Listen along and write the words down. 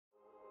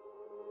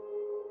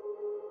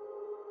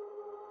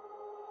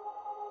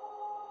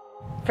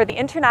For the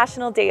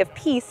International Day of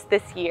Peace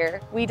this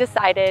year, we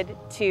decided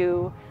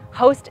to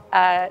host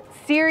a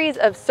series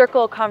of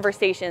circle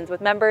conversations with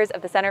members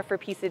of the Centre for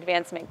Peace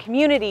Advancement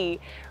community,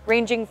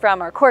 ranging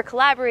from our core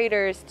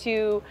collaborators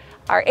to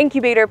our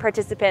incubator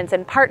participants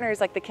and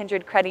partners like the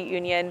Kindred Credit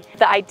Union.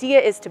 The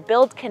idea is to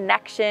build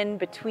connection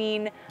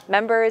between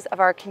members of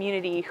our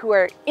community who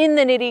are in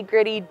the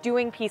nitty-gritty,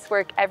 doing peace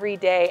work every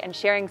day and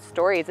sharing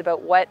stories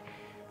about what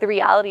the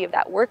reality of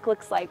that work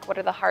looks like. What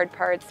are the hard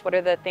parts? What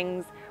are the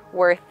things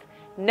worth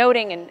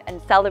noting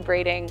and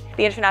celebrating.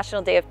 The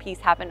International Day of Peace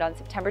happened on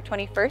September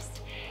 21st,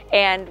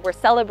 and we're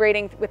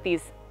celebrating with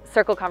these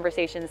circle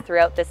conversations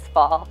throughout this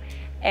fall.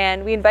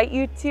 And we invite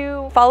you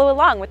to follow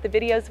along with the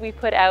videos we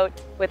put out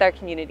with our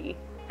community.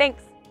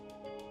 Thanks.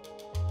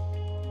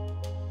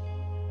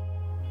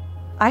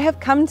 I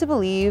have come to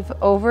believe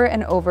over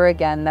and over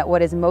again that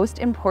what is most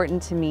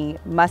important to me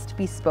must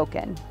be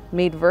spoken,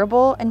 made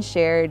verbal and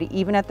shared,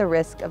 even at the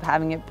risk of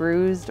having it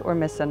bruised or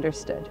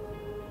misunderstood.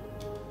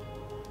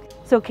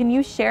 So can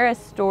you share a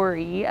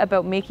story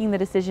about making the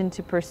decision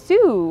to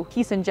pursue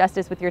peace and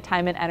justice with your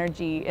time and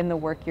energy in the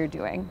work you're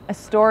doing? A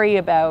story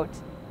about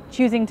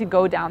choosing to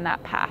go down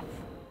that path.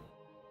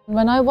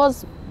 When I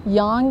was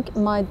young,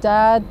 my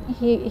dad,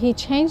 he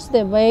changed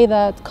the way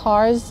that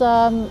cars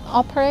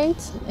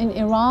operate. In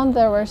Iran,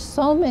 there were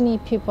so many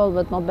people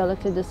with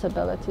mobility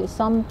disabilities.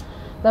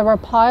 There were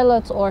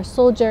pilots or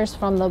soldiers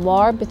from the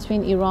war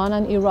between Iran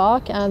and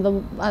Iraq, and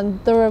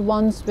there were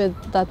ones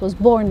that was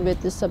born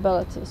with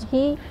disabilities.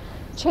 He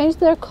changed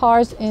their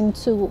cars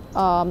into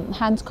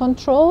hand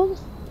control.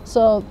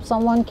 So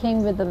someone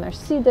came with a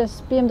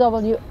Mercedes,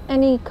 BMW,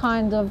 any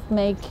kind of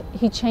make,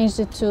 he changed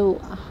it to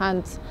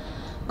hand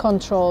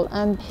control.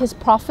 And his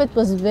profit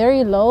was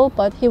very low,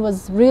 but he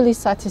was really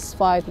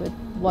satisfied with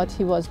what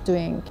he was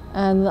doing.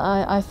 And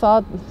I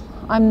thought,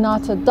 I'm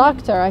not a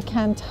doctor, I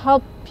can't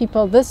help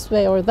people this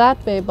way or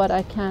that way, but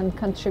I can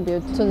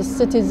contribute to the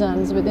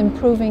citizens with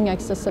improving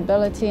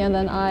accessibility. And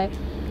then I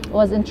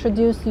was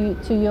introduced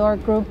to your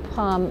group.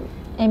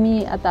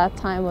 Amy at that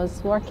time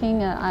was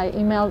working, and I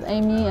emailed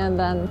Amy and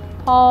then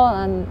Paul,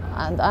 and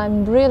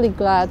I'm really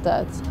glad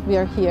that we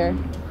are here.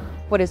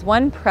 What is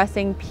one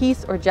pressing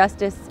peace or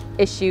justice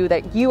issue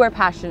that you are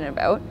passionate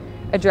about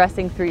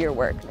addressing through your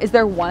work? Is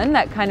there one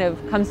that kind of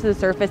comes to the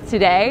surface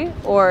today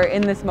or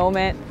in this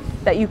moment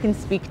that you can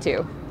speak to?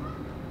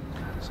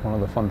 So one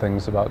of the fun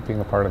things about being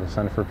a part of the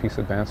Centre for Peace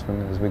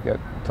Advancement is we get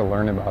to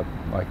learn about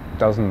like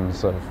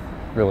dozens of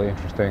really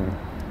interesting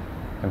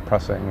and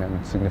pressing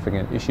and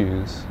significant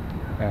issues.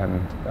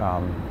 And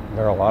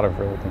there are a lot of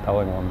really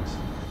compelling ones.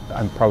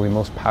 I'm probably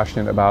most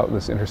passionate about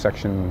this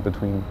intersection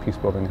between peace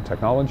building and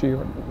technology.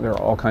 There are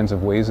all kinds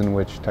of ways in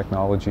which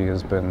technology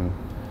has been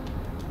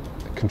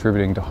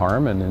contributing to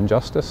harm and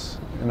injustice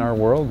in our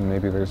world, and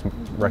maybe there's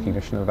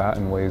recognition of that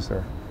in ways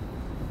there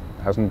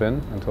hasn't been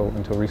until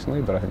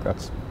recently, but I think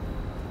that's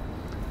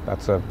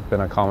been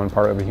a common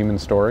part of the human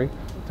story.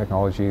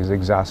 Technology is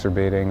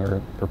exacerbating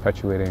or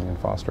perpetuating and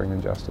fostering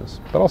injustice,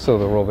 but also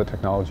the role that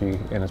technology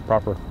in its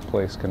proper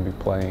place can be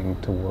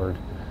playing toward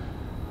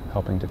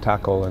helping to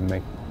tackle and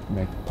make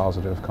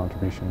positive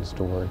contributions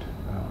toward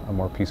a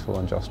more peaceful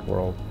and just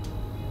world.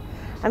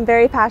 I'm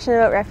very passionate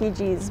about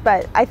refugees,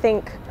 but I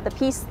think the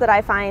piece that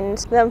I find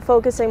them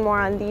focusing more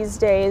on these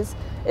days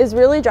is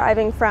really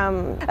driving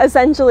from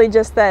essentially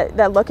just that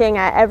looking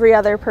at every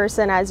other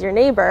person as your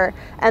neighbor,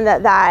 and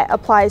that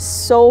applies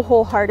so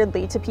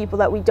wholeheartedly to people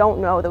that we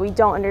don't know, that we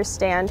don't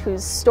understand,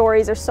 whose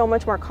stories are so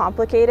much more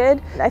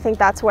complicated. I think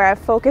that's where I've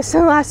focused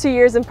in the last few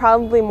years, and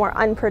probably more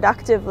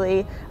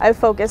unproductively, I've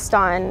focused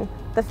on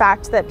the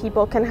fact that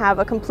people can have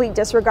a complete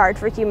disregard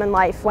for human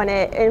life when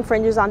it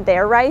infringes on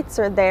their rights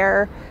or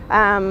their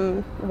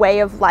way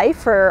of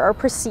life or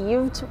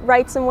perceived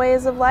rights and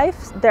ways of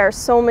life. There are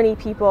so many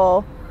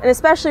people, and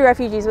especially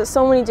refugees, but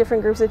so many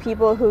different groups of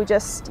people who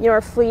just, are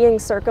fleeing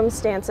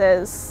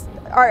circumstances,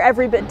 are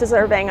every bit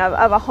deserving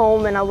of a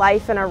home and a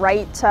life and a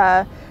right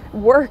to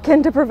work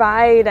and to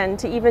provide, and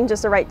to even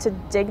just a right to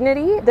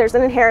dignity. There's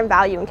an inherent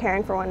value in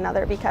caring for one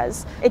another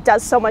because it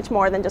does so much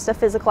more than just a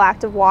physical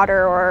act of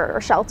water or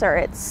shelter.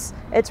 It's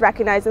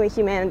recognizing the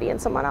humanity in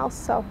someone else.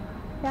 So,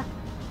 yeah.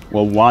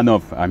 Well, one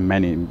of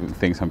many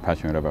things I'm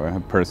passionate about, on a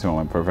personal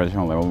and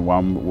professional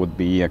level,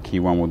 a key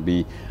one would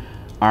be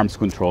arms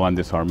control and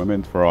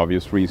disarmament, for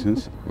obvious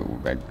reasons.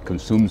 That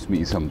consumes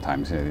me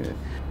sometimes.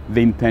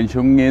 The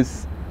intention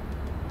is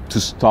to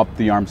stop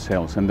the arms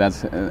sales, and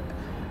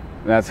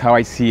that's how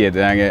I see it,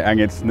 and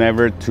it's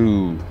never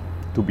to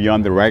be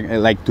on the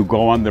record, to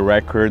go on the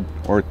record,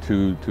 or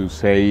to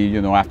say,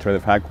 after the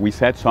fact, we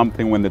said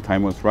something when the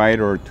time was right,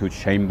 or to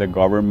shame the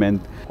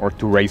government, or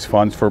to raise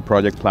funds for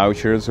Project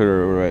Plowshares,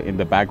 or in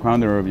the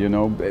background, or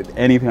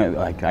anything.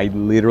 I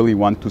literally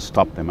want to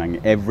stop them,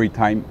 and every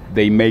time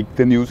they make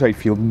the news, I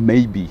feel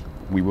maybe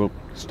we will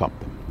stop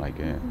them.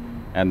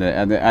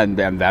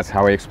 And that's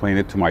how I explain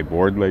it to my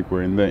board.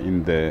 We're in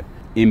the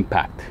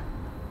impact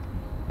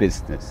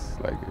business.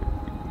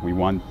 We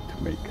want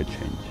to make a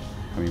change.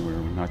 We're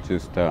not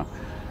just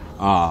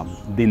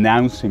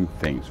denouncing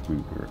things.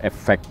 We're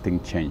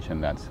affecting change,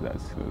 and that's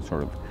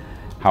sort of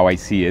how I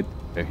see it.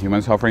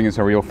 Human suffering is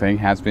a real thing,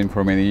 has been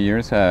for many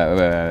years,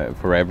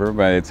 forever,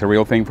 but it's a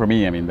real thing for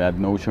me. I mean, that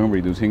notion of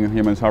reducing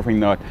human suffering,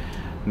 not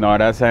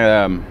as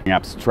an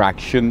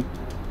abstraction,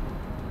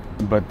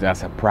 but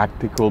as a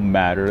practical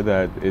matter,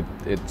 that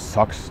it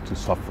sucks to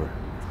suffer.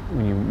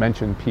 When you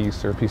mention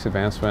peace or peace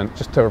advancement,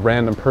 just to a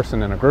random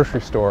person in a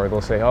grocery store, they'll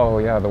say, oh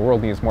yeah, the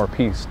world needs more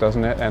peace,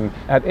 doesn't it? And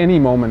at any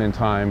moment in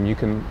time, you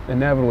can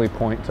inevitably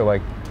point to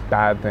like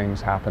bad things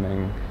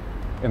happening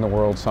in the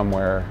world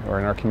somewhere, or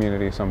in our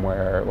community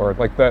somewhere, or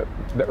like the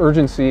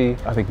urgency,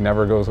 I think,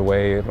 never goes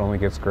away. It only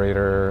gets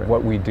greater.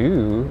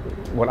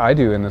 What I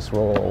do in this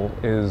role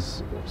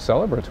is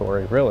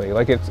celebratory, really.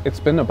 Like it's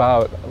been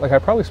about, like I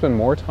probably spend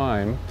more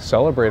time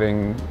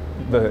celebrating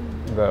the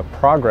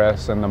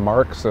progress and the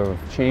marks of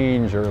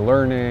change or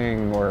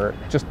learning or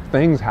just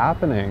things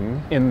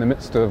happening in the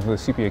midst of the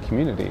CPA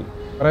community.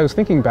 But I was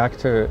thinking back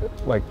to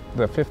like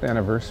the 5th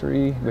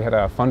anniversary. We had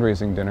a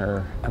fundraising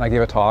dinner and I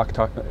gave a talk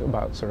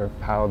about sort of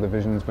how the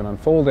vision's been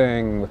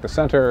unfolding with the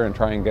center and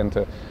trying again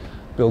to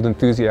build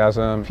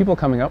enthusiasm. People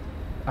coming up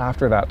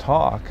after that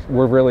talk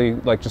were really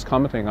like just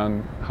commenting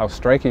on how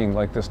striking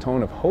like this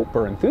tone of hope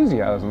or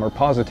enthusiasm or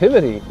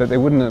positivity that they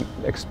wouldn't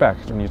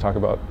expect when you talk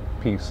about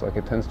peace. Like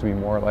it tends to be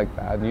more like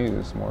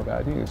more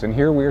bad news. And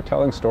here we're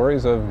telling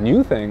stories of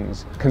new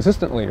things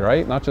consistently,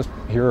 right? Not just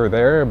here or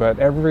there, but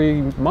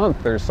every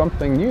month there's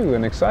something new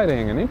and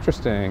exciting and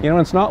interesting. You know,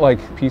 it's not like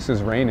peace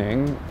is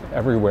reigning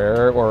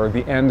everywhere or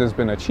the end has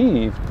been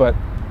achieved, but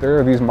there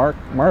are these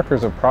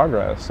markers of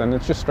progress. And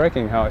it's just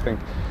striking how I think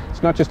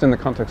it's not just in the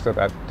context of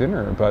that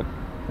dinner, but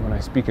when I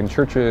speak in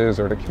churches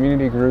or to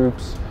community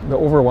groups, the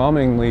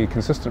overwhelmingly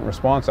consistent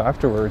response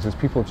afterwards is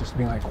people just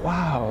being like,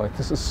 wow, like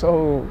this is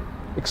so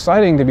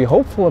exciting to be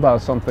hopeful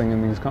about something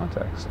in these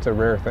contexts. It's a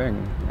rare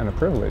thing and a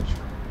privilege.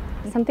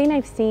 Something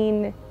I've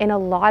seen in a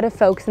lot of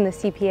folks in the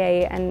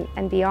CPA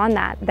and beyond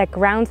that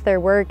grounds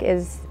their work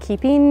is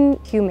keeping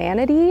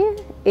humanity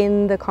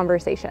in the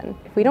conversation.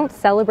 If we don't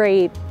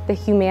celebrate the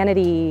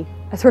humanity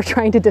as we're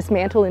trying to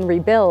dismantle and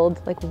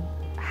rebuild, like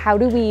how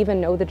do we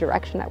even know the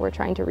direction that we're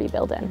trying to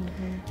rebuild in?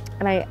 Mm-hmm.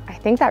 And I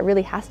think that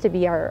really has to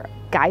be our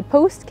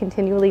guidepost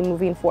continually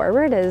moving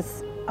forward,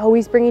 is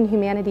always bringing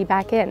humanity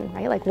back in,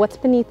 right? Like what's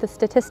beneath the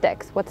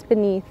statistics? What's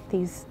beneath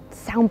these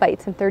sound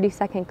bites and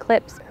 30-second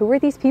clips? Who are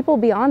these people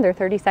beyond their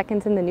 30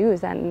 seconds in the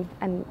news, and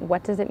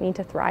what does it mean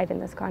to thrive in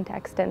this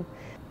context? And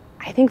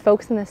I think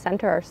folks in the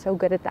center are so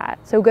good at that,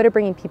 so good at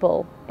bringing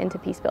people into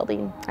peace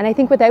building. And I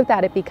think without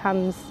that it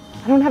becomes,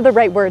 I don't have the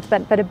right words,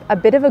 but a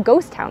bit of a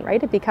ghost town,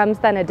 right? It becomes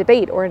then a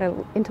debate or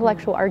an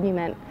intellectual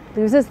argument.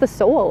 Loses the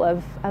soul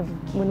of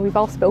when we've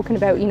all spoken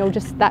about, you know,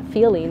 just that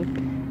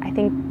feeling. I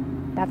think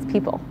that's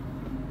people.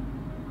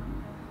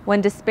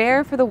 When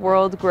despair for the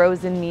world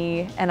grows in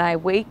me, and I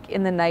wake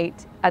in the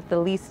night at the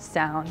least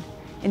sound,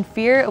 in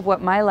fear of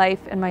what my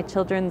life and my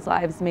children's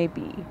lives may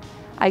be,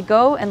 I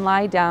go and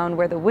lie down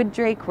where the wood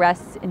drake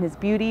rests in his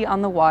beauty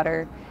on the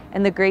water,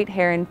 and the great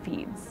heron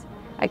feeds.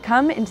 I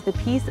come into the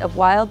peace of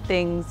wild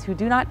things who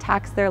do not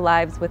tax their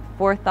lives with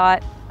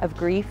forethought of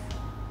grief.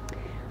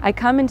 I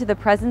come into the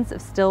presence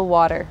of still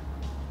water,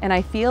 and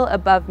I feel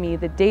above me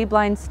the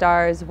day-blind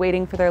stars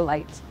waiting for their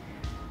light.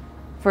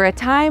 For a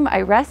time,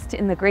 I rest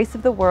in the grace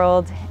of the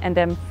world and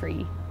am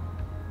free.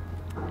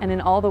 And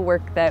in all the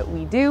work that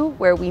we do,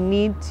 where we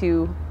need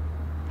to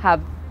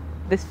have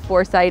this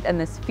foresight and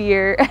this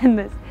fear and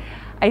this,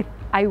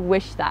 I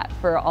wish that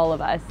for all of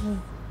us,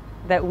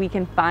 that we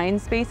can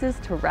find spaces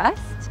to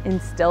rest in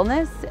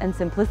stillness and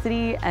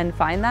simplicity and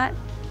find that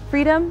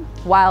freedom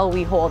while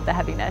we hold the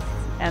heaviness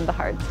and the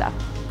hard stuff.